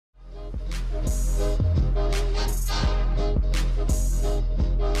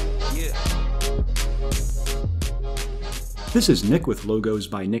This is Nick with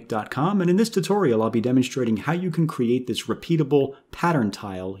logosbynick.com, and in this tutorial I'll be demonstrating how you can create this repeatable pattern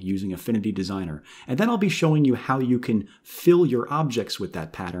tile using Affinity Designer. And then I'll be showing you how you can fill your objects with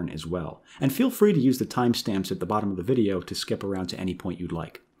that pattern as well. And feel free to use the timestamps at the bottom of the video to skip around to any point you'd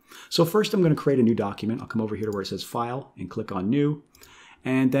like. So first I'm going to create a new document. I'll come over here to where it says File and click on New.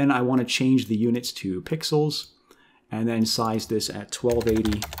 And then I want to change the units to pixels and then size this at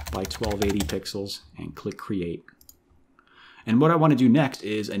 1280 by 1280 pixels and click Create. And what I want to do next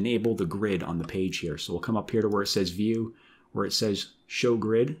is enable the grid on the page here. So we'll come up here to where it says View, where it says Show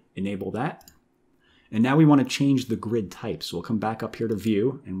Grid, enable that. And now we want to change the grid type. So we'll come back up here to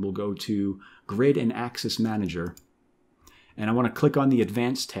View, and we'll go to Grid and Axis Manager. And I want to click on the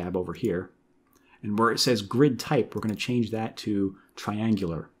Advanced tab over here. And where it says Grid Type, we're going to change that to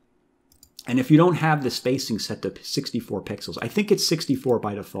Triangular. And if you don't have the spacing set to 64 pixels, I think it's 64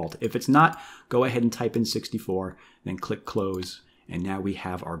 by default. If it's not, go ahead and type in 64, then click Close, and now we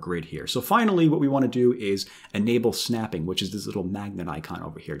have our grid here. So finally, what we want to do is enable snapping, which is this little magnet icon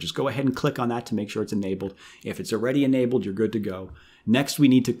over here. Just go ahead and click on that to make sure it's enabled. If it's already enabled, you're good to go. Next, we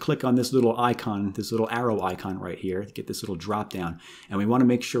need to click on this little icon, this little arrow icon right here, to get this little drop down. And we want to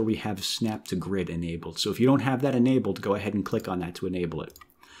make sure we have Snap to Grid enabled. So if you don't have that enabled, go ahead and click on that to enable it.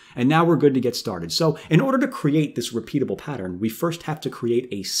 And now we're good to get started. So in order to create this repeatable pattern, we first have to create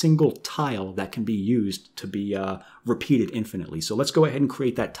a single tile that can be used to be repeated infinitely. So let's go ahead and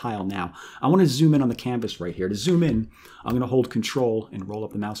create that tile now. I want to zoom in on the canvas right here. To zoom in, I'm going to hold Control and roll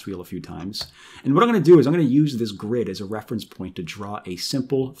up the mouse wheel a few times. And what I'm going to do is I'm going to use this grid as a reference point to draw a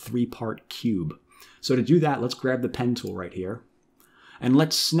simple three-part cube. So to do that, let's grab the pen tool right here. And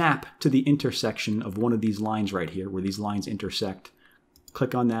let's snap to the intersection of one of these lines right here, where these lines intersect.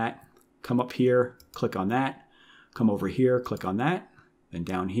 Click on that, come up here, click on that, come over here, click on that, then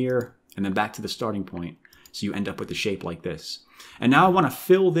down here, and then back to the starting point. So you end up with a shape like this. And now I want to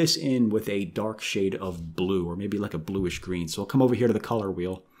fill this in with a dark shade of blue, or maybe like a bluish green. So I'll come over here to the color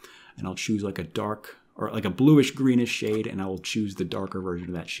wheel, and I'll choose like a dark, or like a bluish greenish shade, and I will choose the darker version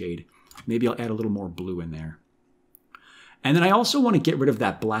of that shade. Maybe I'll add a little more blue in there. And then I also want to get rid of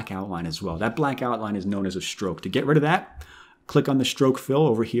that black outline as well. That black outline is known as a stroke. To get rid of that, click on the stroke fill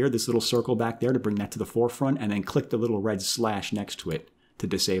over here, this little circle back there to bring that to the forefront, and then click the little red slash next to it to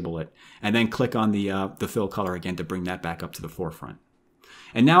disable it. And then click on the fill color again to bring that back up to the forefront.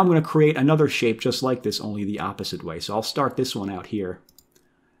 And now I'm going to create another shape just like this, only the opposite way. So I'll start this one out here,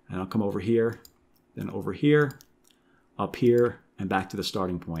 and I'll come over here, then over here, up here, and back to the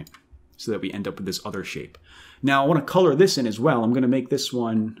starting point so that we end up with this other shape. Now I want to color this in as well. I'm going to make this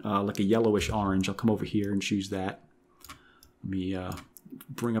one like a yellowish orange. I'll come over here and choose that. Let me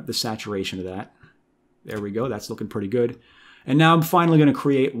bring up the saturation of that. There we go. That's looking pretty good. And now I'm finally going to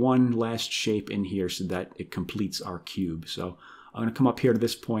create one last shape in here so that it completes our cube. So I'm going to come up here to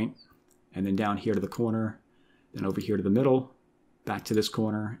this point, and then down here to the corner, then over here to the middle, back to this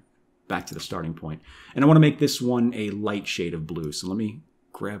corner, back to the starting point. And I want to make this one a light shade of blue. So let me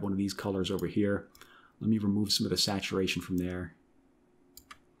grab one of these colors over here. Let me remove some of the saturation from there.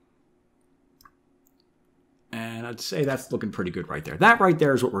 And I'd say that's looking pretty good right there. That right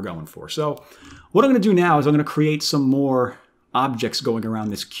there is what we're going for. So what I'm going to do now is I'm going to create some more objects going around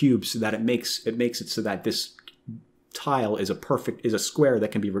this cube so that it makes it so that this tile is a square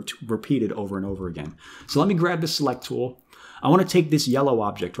that can be repeated over and over again. So let me grab the select tool. I want to take this yellow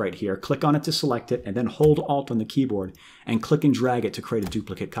object right here, click on it to select it, and then hold Alt on the keyboard and click and drag it to create a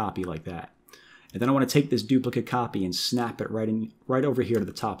duplicate copy like that. And then I want to take this duplicate copy and snap it right over here to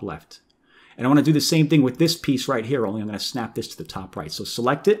the top left. And I want to do the same thing with this piece right here, only I'm going to snap this to the top right. So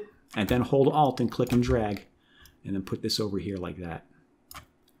select it, and then hold Alt and click and drag, and then put this over here like that.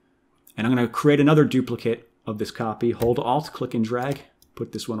 And I'm going to create another duplicate of this copy. Hold Alt, click and drag,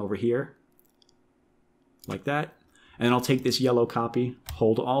 put this one over here, like that. And then I'll take this yellow copy,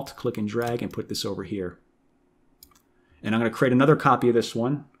 hold Alt, click and drag, and put this over here. And I'm going to create another copy of this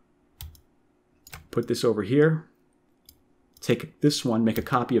one, put this over here. Take this one, make a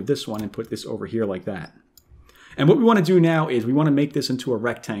copy of this one, and put this over here like that. And what we want to do now is we want to make this into a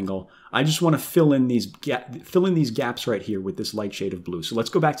rectangle. I just want to fill in these gaps right here with this light shade of blue. So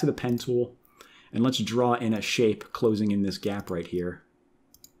let's go back to the pen tool, and let's draw in a shape closing in this gap right here.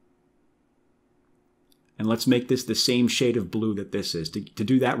 And let's make this the same shade of blue that this is. To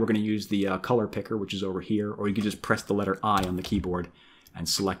do that, we're going to use the color picker, which is over here, or you can just press the letter I on the keyboard and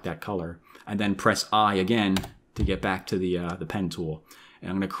select that color. And then press I again to get back to the pen tool. And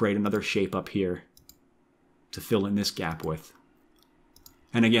I'm going to create another shape up here to fill in this gap with.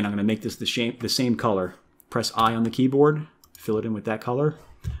 And again, I'm going to make this the same color. Press I on the keyboard, fill it in with that color.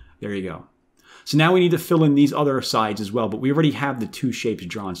 There you go. So now we need to fill in these other sides as well, but we already have the two shapes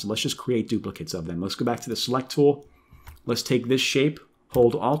drawn. So let's just create duplicates of them. Let's go back to the select tool. Let's take this shape,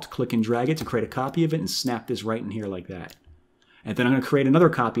 hold Alt, click and drag it to create a copy of it and snap this right in here like that. And then I'm going to create another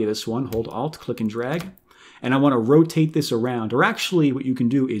copy of this one, hold Alt, click and drag. And I want to rotate this around, or actually what you can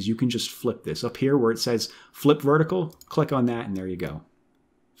do is you can just flip this. Up here where it says flip vertical, click on that and there you go.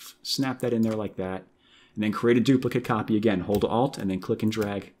 Snap that in there like that. And then create a duplicate copy again, hold Alt and then click and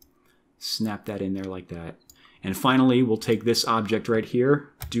drag. Snap that in there like that. And finally, we'll take this object right here,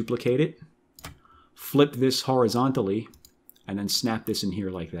 duplicate it, flip this horizontally, and then snap this in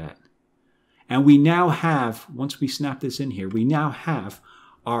here like that. And we now have, once we snap this in here, we now have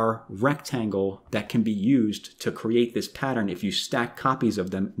our rectangle that can be used to create this pattern if you stack copies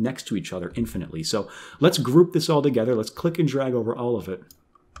of them next to each other infinitely. So let's group this all together. Let's click and drag over all of it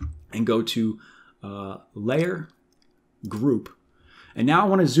and go to Layer, Group. And now I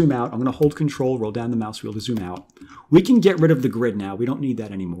want to zoom out. I'm going to hold Control, roll down the mouse wheel to zoom out. We can get rid of the grid now. We don't need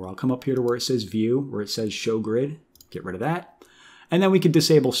that anymore. I'll come up here to where it says View, where it says Show Grid. Get rid of that. And then we can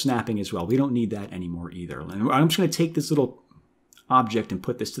disable snapping as well. We don't need that anymore either. And I'm just going to take this little object and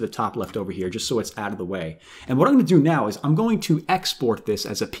put this to the top left over here just so it's out of the way. And what I'm going to do now is I'm going to export this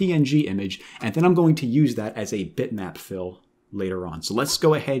as a PNG image, and then I'm going to use that as a bitmap fill later on. So let's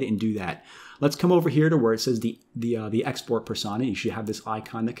go ahead and do that. Let's come over here to where it says the export persona. You should have this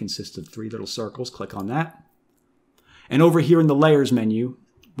icon that consists of 3 little circles. Click on that. And over here in the layers menu,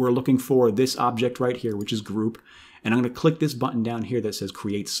 we're looking for this object right here, which is group. And I'm going to click this button down here that says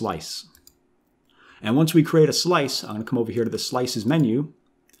create slice. And once we create a slice, I'm going to come over here to the slices menu,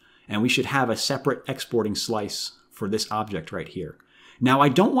 and we should have a separate exporting slice for this object right here. Now I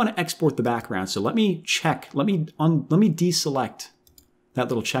don't want to export the background, so let me check, let me deselect that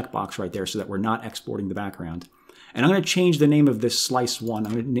little checkbox right there so that we're not exporting the background. And I'm going to change the name of this slice 1.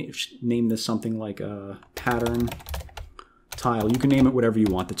 I'm going to name this something like pattern tile. You can name it whatever you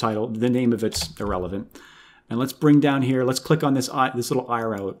want. The title, the name of it's irrelevant. And let's bring down here, let's click on this little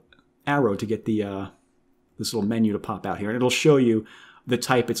arrow to get the this little menu to pop out here, and it'll show you the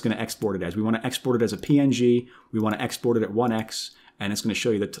type it's going to export it as. We want to export it as a PNG, we want to export it at 1x, and it's going to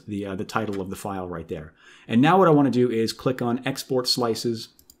show you the title of the file right there. And now what I want to do is click on Export Slices,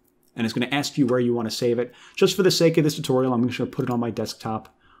 and it's going to ask you where you want to save it. Just for the sake of this tutorial, I'm just going to put it on my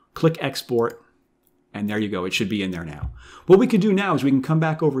desktop, click Export, and there you go. It should be in there now. What we can do now is we can come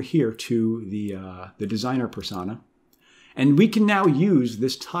back over here to the designer persona, and we can now use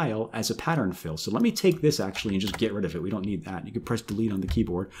this tile as a pattern fill. So let me take this actually and just get rid of it. We don't need that. You can press delete on the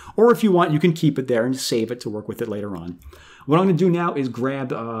keyboard. Or if you want, you can keep it there and save it to work with it later on. What I'm going to do now is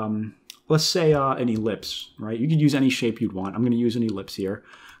grab, let's say an ellipse, right? You could use any shape you'd want. I'm going to use an ellipse here.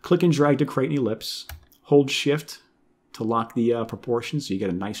 Click and drag to create an ellipse. Hold Shift to lock the proportions so you get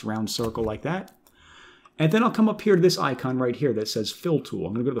a nice round circle like that. And then I'll come up here to this icon right here that says Fill Tool.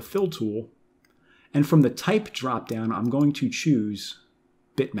 I'm going to go to the Fill Tool. And from the type dropdown, I'm going to choose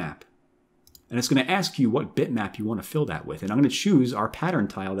bitmap. And it's going to ask you what bitmap you want to fill that with. And I'm going to choose our pattern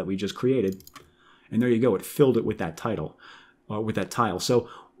tile that we just created. And there you go. It filled it with that title, with that tile. So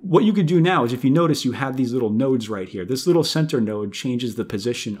what you could do now is if you notice you have these little nodes right here. This little center node changes the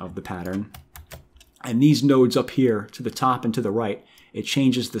position of the pattern. And these nodes up here to the top and to the right, it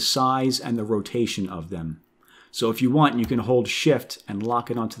changes the size and the rotation of them. So if you want, you can hold Shift and lock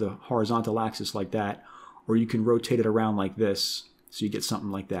it onto the horizontal axis like that, or you can rotate it around like this, so you get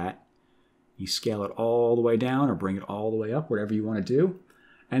something like that. You scale it all the way down or bring it all the way up, whatever you want to do.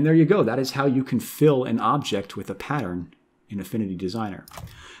 And there you go. That is how you can fill an object with a pattern in Affinity Designer.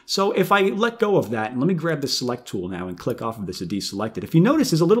 So if I let go of that, and let me grab the Select tool now and click off of this to deselect it. If you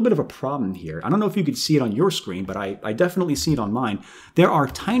notice, there's a little bit of a problem here. I don't know if you could see it on your screen, but I definitely see it on mine. There are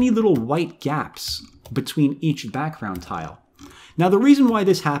tiny little white gaps between each background tile. Now the reason why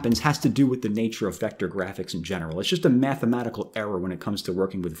this happens has to do with the nature of vector graphics in general. It's just a mathematical error when it comes to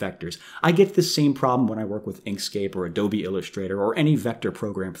working with vectors. I get the same problem when I work with Inkscape or Adobe Illustrator or any vector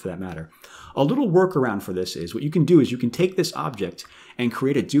program for that matter. A little workaround for this is what you can do is you can take this object and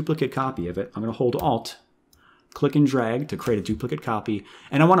create a duplicate copy of it. I'm going to hold Alt, click and drag to create a duplicate copy,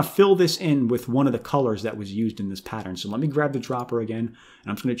 and I want to fill this in with one of the colors that was used in this pattern. So let me grab the dropper again, and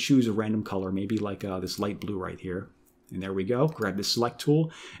I'm just going to choose a random color, maybe like this light blue right here. And there we go. Grab the Select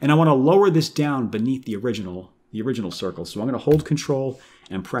tool, and I want to lower this down beneath the original circle. So I'm going to hold Control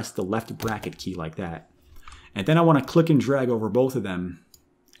and press the left bracket key like that. And then I want to click and drag over both of them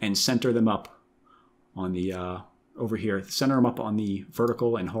and center them up on the over here. Center them up on the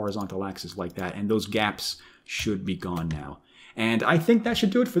vertical and horizontal axis like that, and those gaps should be gone now. And I think that should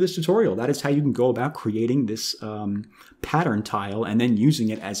do it for this tutorial. That is how you can go about creating this pattern tile and then using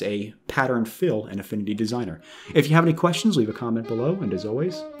it as a pattern fill in Affinity Designer. If you have any questions, leave a comment below. And as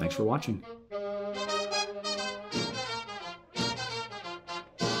always, thanks for watching.